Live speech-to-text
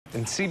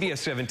And CBS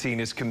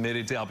 17 is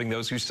committed to helping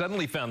those who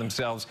suddenly found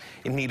themselves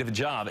in need of a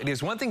job. It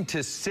is one thing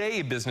to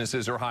say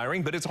businesses are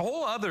hiring, but it's a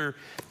whole other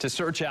to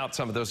search out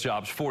some of those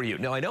jobs for you.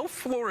 Now, I know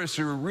florists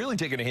are really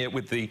taking a hit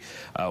with the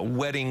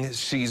wedding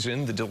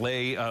season, the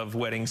delay of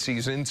wedding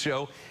season,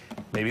 so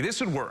maybe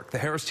this would work. The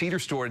Harris Teeter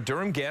store at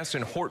Durham Guest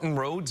and Horton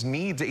Roads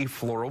needs a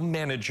floral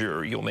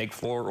manager. You'll make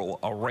floral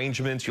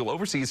arrangements. You'll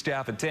oversee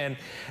staff of 10.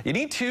 You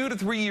need 2 to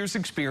 3 years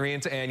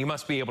experience, and you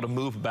must be able to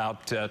move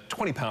about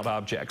 20-pound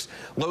objects.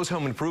 Lowe's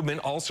Home Improvement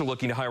also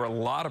looking to hire a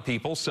lot of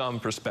people, some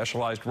for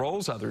specialized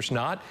roles, others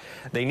not.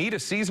 They need a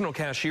seasonal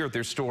cashier at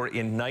their store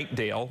in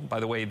Knightdale. By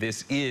the way,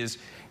 this is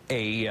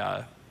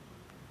a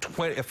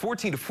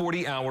 14 to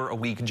 40 hour a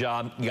week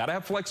job. You got to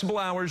have flexible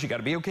hours. You got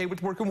to be okay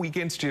with working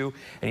weekends too.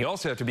 And you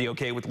also have to be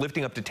okay with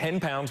lifting up to 10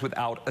 pounds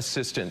without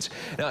assistance.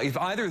 Now, if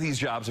either of these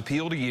jobs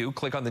appeal to you,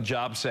 click on the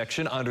job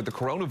section under the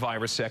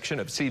coronavirus section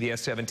of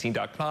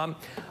CBS17.com.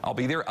 I'll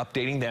be there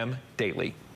updating them daily.